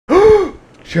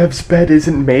Jev's bed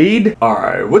isn't made?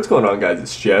 Alright, what's going on guys?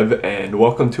 It's Jev and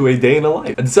welcome to a day in the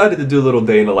life. I decided to do a little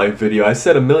day in the life video. I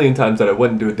said a million times that I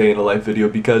wouldn't do a day in the life video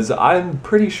because I'm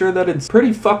pretty sure that it's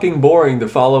pretty fucking boring to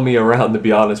follow me around, to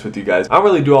be honest with you guys. I don't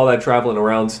really do all that traveling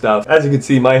around stuff. As you can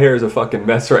see, my hair is a fucking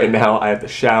mess right now. I have to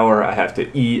shower, I have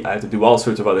to eat, I have to do all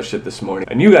sorts of other shit this morning.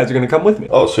 And you guys are gonna come with me.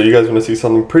 Oh, so you guys wanna see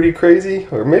something pretty crazy?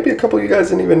 Or maybe a couple of you guys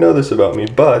didn't even know this about me,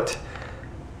 but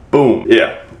boom.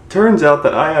 Yeah. Turns out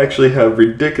that I actually have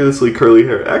ridiculously curly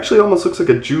hair. It actually almost looks like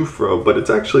a Jufro, but it's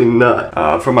actually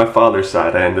not. From my father's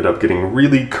side, I ended up getting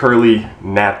really curly,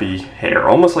 nappy hair.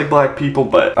 Almost like black people,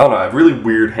 but I don't know, I have really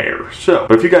weird hair. So,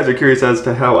 but if you guys are curious as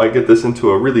to how I get this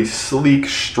into a really sleek,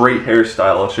 straight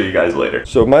hairstyle, I'll show you guys later.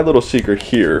 So my little secret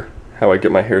here, how I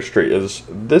get my hair straight, is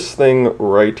this thing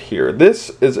right here. This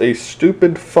is a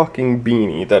stupid fucking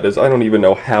beanie that is, I don't even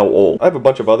know how old. I have a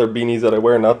bunch of other beanies that I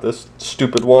wear, not this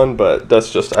stupid one, but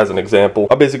that's just as an example.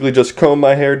 I'll basically just comb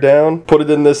my hair down, put it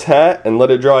in this hat, and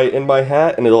let it dry in my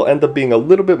hat, and it'll end up being a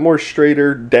little bit more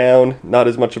straighter down, not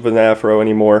as much of an afro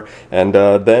anymore, and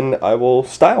then I will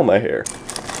style my hair.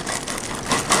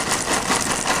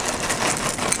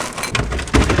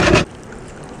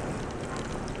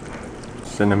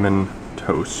 Cinnamon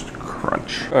Toast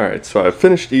Crunch. Alright, so I've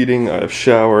finished eating, I've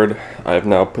showered, I've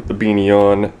now put the beanie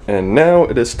on, and now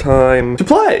it is time to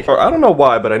play! Or I don't know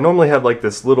why, but I normally have like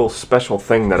this little special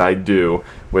thing that I do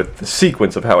with the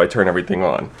sequence of how I turn everything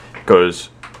on. It goes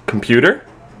computer,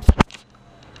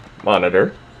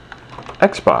 monitor,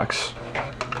 Xbox,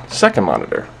 second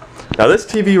monitor. Now this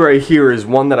TV right here is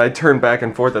one that I turn back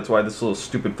and forth. That's why this little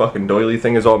stupid fucking doily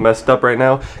thing is all messed up right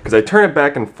now, because I turn it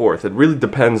back and forth. It really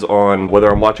depends on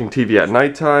whether I'm watching TV at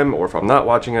nighttime, or if I'm not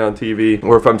watching it on TV,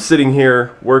 or if I'm sitting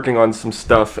here working on some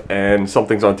stuff and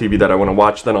something's on TV that I want to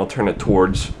watch, then I'll turn it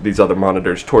towards these other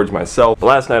monitors, towards myself. But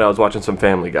last night I was watching some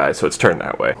Family Guy, so it's turned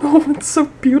that way. Oh, it's so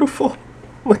beautiful.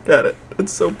 Look at it.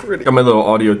 It's so pretty. Got my little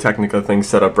Audio Technica thing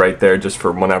set up right there just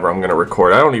for whenever I'm going to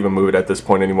record. I don't even move it at this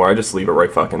point anymore. I just leave it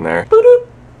right fucking there.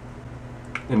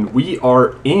 And we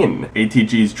are in.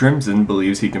 ATG's Drimson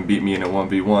believes he can beat me in a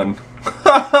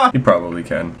 1v1. He probably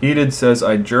can. Heated says,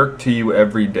 I jerk to you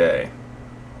every day.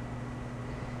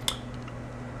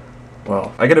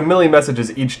 Well, I get a million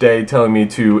messages each day telling me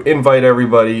to invite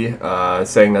everybody,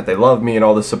 saying that they love me and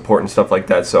all the support and stuff like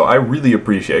that, so I really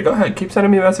appreciate it. Go ahead, keep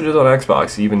sending me messages on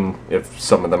Xbox, even if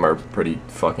some of them are pretty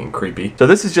fucking creepy. So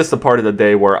this is just the part of the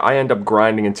day where I end up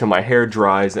grinding until my hair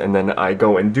dries, and then I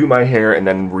go and do my hair and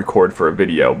then record for a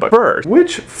video. But first,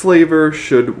 which flavor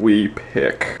should we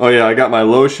pick? Oh yeah, I got my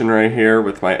lotion right here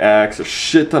with my Axe, a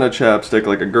shit ton of chapstick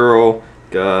like a girl.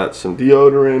 Got some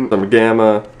deodorant, some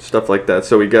Gamma, stuff like that.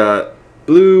 So we got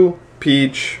blue,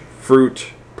 peach,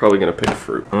 fruit. Probably gonna pick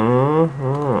fruit.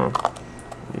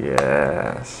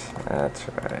 Yes, that's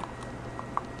right.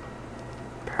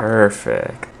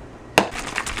 Perfect.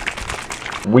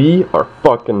 We are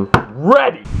fucking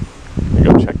ready. Let me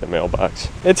go check the mailbox.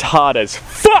 It's hot as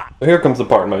fuck! Here comes the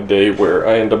part of my day where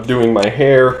I end up doing my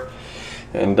hair.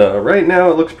 And right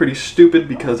now it looks pretty stupid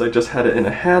because I just had it in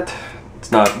a hat.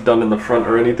 It's not done in the front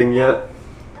or anything yet.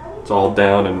 It's all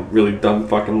down and really dumb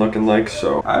fucking looking like,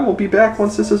 so I will be back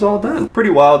once this is all done.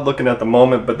 Pretty wild looking at the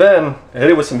moment, but then I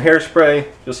hit it with some hairspray,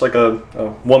 just like a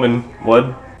woman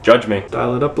would. Judge me.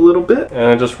 Dial it up a little bit, and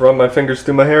I just run my fingers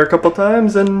through my hair a couple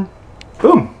times, and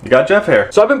boom, you got Jeff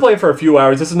hair. So I've been playing for a few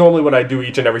hours. This is normally what I do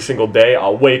each and every single day.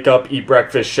 I'll wake up, eat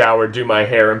breakfast, shower, do my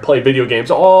hair, and play video games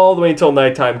all the way until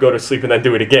nighttime, go to sleep, and then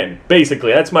do it again.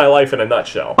 Basically, that's my life in a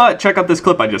nutshell. But check out this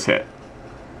clip I just hit.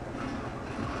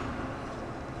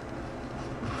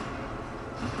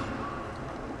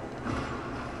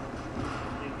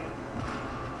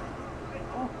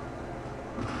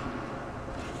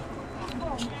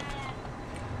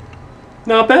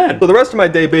 Not bad. So the rest of my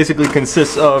day basically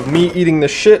consists of me eating the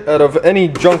shit out of any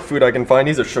junk food I can find.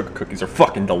 These are sugar cookies, they're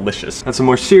fucking delicious. Got some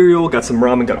more cereal, got some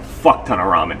ramen, got a fuck ton of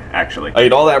ramen, actually. I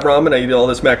eat all that ramen, I eat all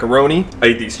this macaroni, I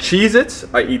eat these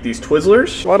Cheez-Its, I eat these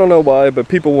Twizzlers. Well, I don't know why, but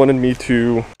people wanted me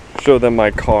to show them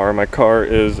my car. My car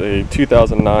is a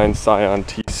 2009 Scion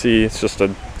TC. It's just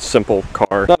a simple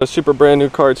car. Not a super brand new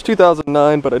car. It's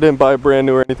 2009, but I didn't buy a brand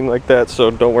new or anything like that,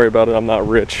 so don't worry about it. I'm not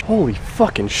rich. Holy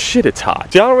fucking shit, it's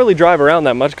hot. See, I don't really drive around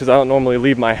that much because I don't normally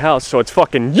leave my house, so it's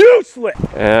fucking useless!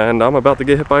 And I'm about to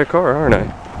get hit by a car, aren't I?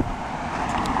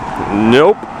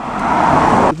 Nope.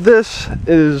 This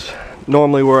is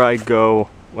normally where I go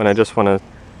when I just want to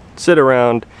sit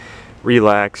around,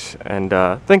 relax, and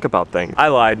think about things. I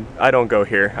lied. I don't go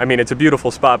here. I mean, it's a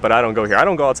beautiful spot, but I don't go here. I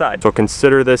don't go outside. So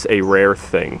consider this a rare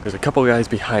thing. There's a couple guys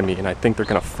behind me, and I think they're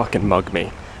gonna fucking mug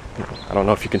me. I don't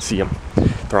know if you can see them.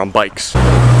 They're on bikes.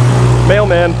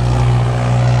 Mailman.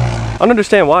 don't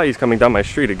understand why he's coming down my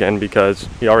street again, because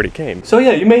he already came. So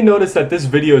yeah, you may notice that this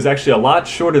video is actually a lot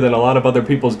shorter than a lot of other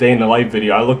people's day in the life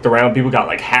video. I looked around, people got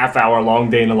like half-hour long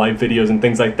day in the life videos and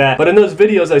things like that. But in those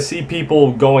videos, I see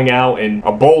people going out in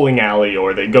a bowling alley,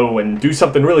 or they go and do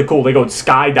something really cool. They go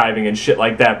skydiving and shit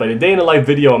like that. But a day in the life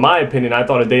video, in my opinion, I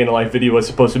thought a day in the life video was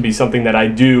supposed to be something that I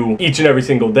do each and every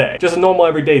single day. Just a normal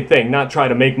everyday thing, not try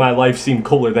to make my life seem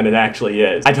cooler than it actually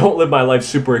is. I don't live my life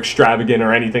super extravagant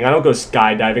or anything. I don't go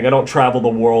skydiving. I don't travel the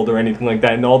world or anything like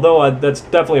that. And although that's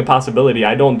definitely a possibility,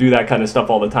 I don't do that kind of stuff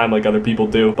all the time like other people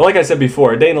do. But like I said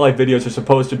before, a day in the life videos are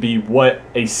supposed to be what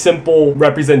a simple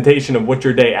representation of what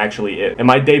your day actually is. And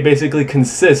my day basically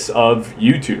consists of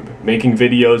YouTube, making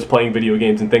videos, playing video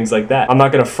games, and things like that. I'm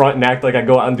not gonna front and act like I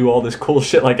go out and do all this cool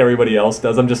shit like everybody else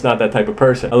does. I'm just not that type of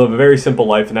person. I live a very simple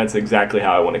life, and that's exactly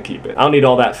how I want to keep it. I don't need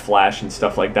all that flash and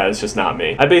stuff like that. It's just not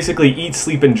me. I basically eat,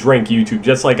 sleep, and drink YouTube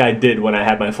just like I did when I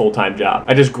had my full-time job.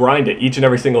 I just grind it each and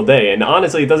every single day, and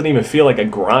honestly, it doesn't even feel like a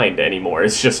grind anymore.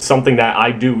 It's just something that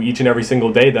I do each and every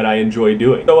single day that I enjoy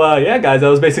doing. So yeah guys, that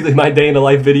was basically my day in the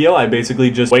life video. I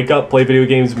basically just wake up, play video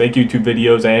games, make YouTube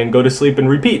videos, and go to sleep and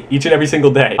repeat each and every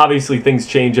single day. Obviously things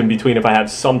change in between if I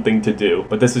have something to do,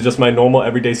 but this is just my normal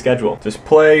everyday schedule. Just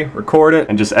play, record it,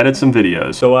 and just edit some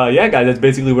videos. So yeah guys, that's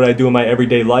basically what I do in my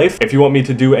everyday life. If you want me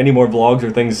to do any more vlogs or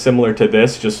things similar to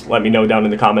this, just let me know down in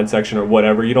the comment section or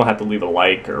whatever. You don't have to leave a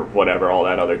like or whatever, all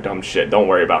that other dumb shit. Don't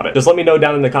worry about it. Just let me know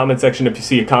down in the comment section if you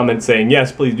see a comment saying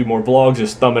yes, please do more vlogs,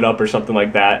 just thumb it up or something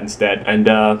like that instead. And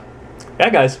yeah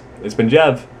guys, it's been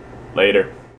Jev. Later.